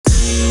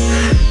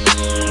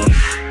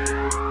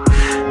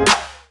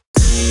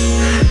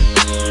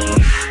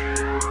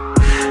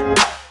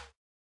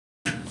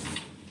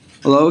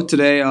Hello,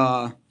 today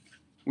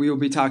we will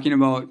be talking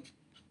about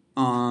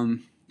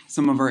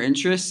some of our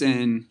interests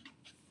and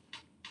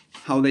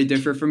how they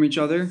differ from each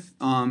other.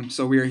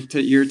 So we are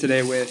here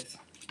today with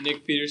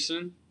Nick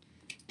Peterson.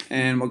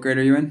 And what grade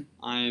are you in?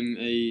 I'm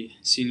a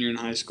senior in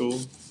high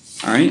school.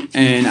 All right,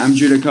 and I'm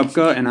Judah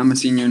Kupka, and I'm a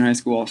senior in high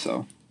school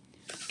also.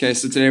 Okay,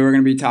 so today we're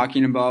going to be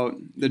talking about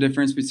the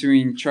difference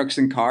between trucks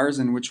and cars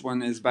and which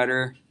one is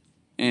better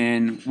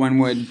and when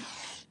would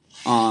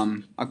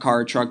a car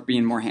or truck be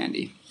more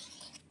handy.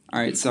 All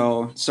right,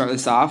 so to start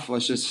this off,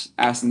 let's just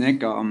ask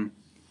Nick, do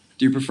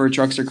you prefer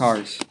trucks or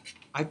cars?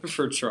 I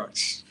prefer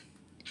trucks.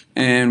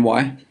 And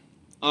why?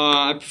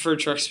 I prefer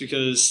trucks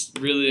because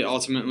really,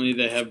 ultimately,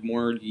 they have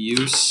more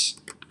use.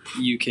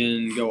 You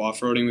can go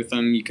off-roading with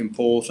them. You can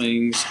pull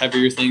things,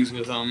 heavier things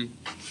with them.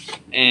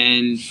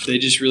 And they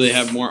just really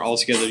have more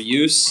altogether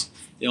use.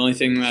 The only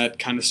thing that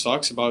kind of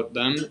sucks about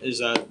them is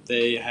that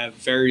they have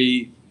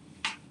very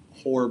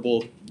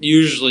horrible,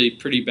 usually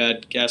pretty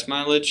bad gas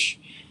mileage,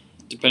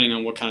 depending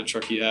on what kind of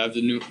truck you have.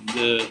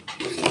 The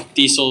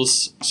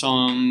diesels,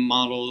 some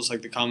models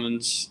like the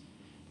Cummins,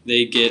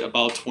 they get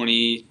about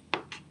 22,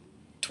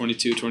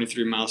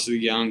 23 miles to the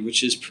gallon,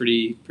 which is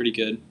pretty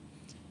good.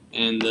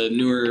 And the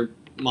newer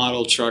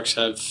model trucks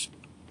have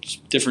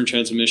different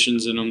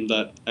transmissions in them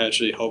that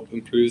actually help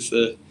improve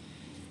the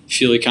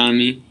fuel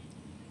economy.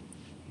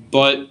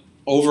 But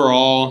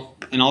overall,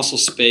 and also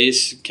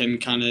space can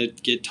kind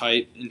of get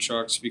tight in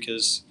trucks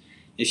because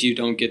if you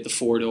don't get the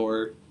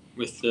 4-door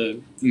with the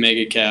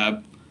mega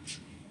cab,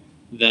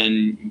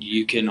 then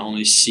you can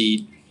only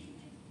seat,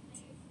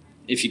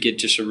 if you get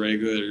just a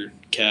regular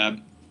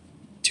cab,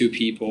 2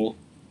 people,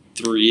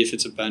 3 if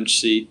it's a bench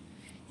seat.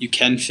 You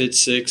can fit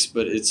 6,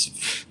 but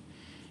it's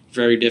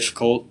very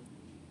difficult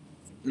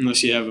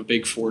unless you have a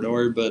big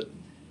 4-door, but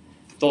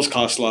those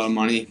cost a lot of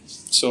money.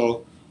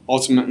 So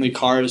ultimately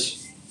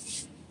cars,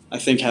 I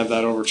think, have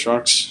that over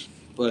trucks,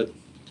 but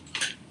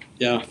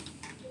yeah.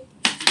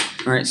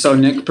 All right, so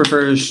Nick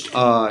prefers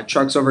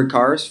trucks over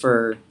cars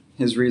for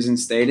his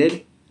reasons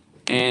stated.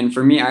 And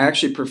for me, I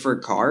actually prefer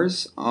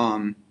cars,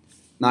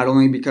 not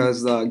only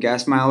because the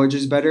gas mileage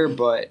is better,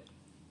 but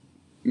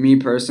me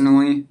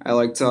personally, I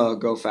like to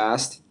go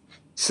fast.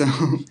 So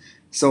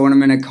when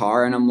I'm in a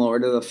car and I'm lower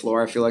to the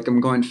floor, I feel like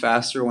I'm going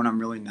faster when I'm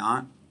really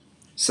not.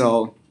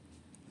 So,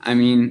 I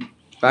mean,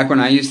 back when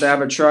I used to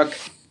have a truck,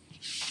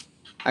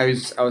 I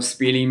was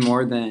speeding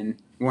more than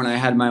when I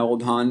had my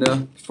old Honda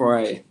before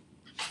I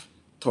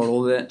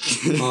totaled it.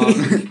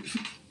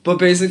 But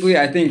basically,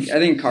 I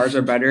think cars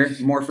are better,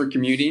 more for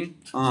commuting.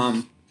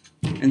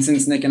 And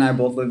since Nick and I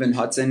both live in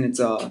Hudson, it's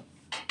a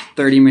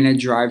 30-minute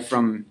drive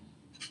from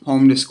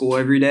home to school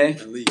every day.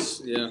 At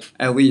least, yeah.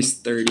 At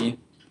least 30.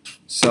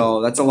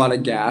 So that's a lot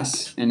of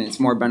gas, and it's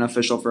more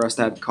beneficial for us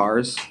to have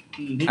cars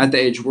at the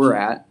age we're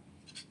at.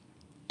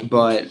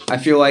 But I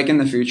feel like in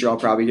the future I'll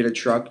probably get a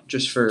truck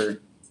just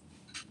for,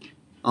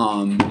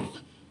 I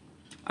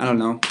don't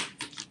know,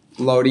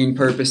 loading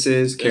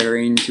purposes,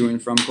 carrying to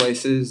and from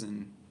places,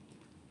 and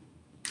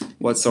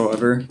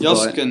whatsoever. You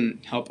also can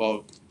help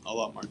out a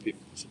lot more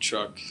people with a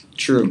truck.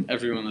 True.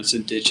 Everyone that's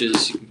in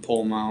ditches, you can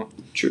pull them out.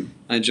 True.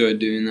 I enjoyed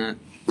doing that.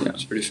 Yeah.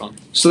 It's pretty fun.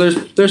 So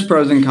there's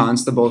pros and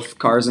cons to both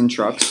cars and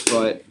trucks,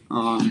 but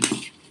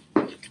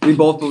we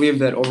both believe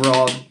that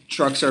overall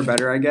trucks are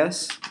better, I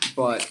guess.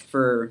 But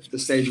for the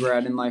stage we're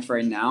at in life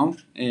right now,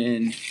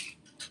 in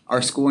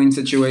our schooling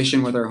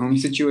situation with our home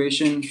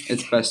situation,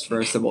 it's best for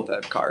us to both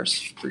have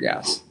cars for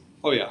gas.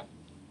 Oh, yeah.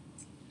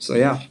 So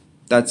yeah,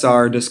 that's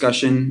our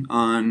discussion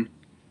on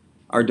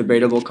our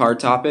debatable car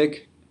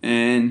topic.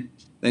 And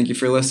thank you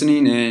for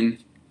listening,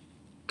 and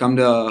come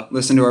to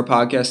listen to our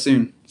podcast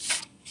soon.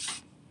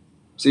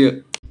 See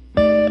you.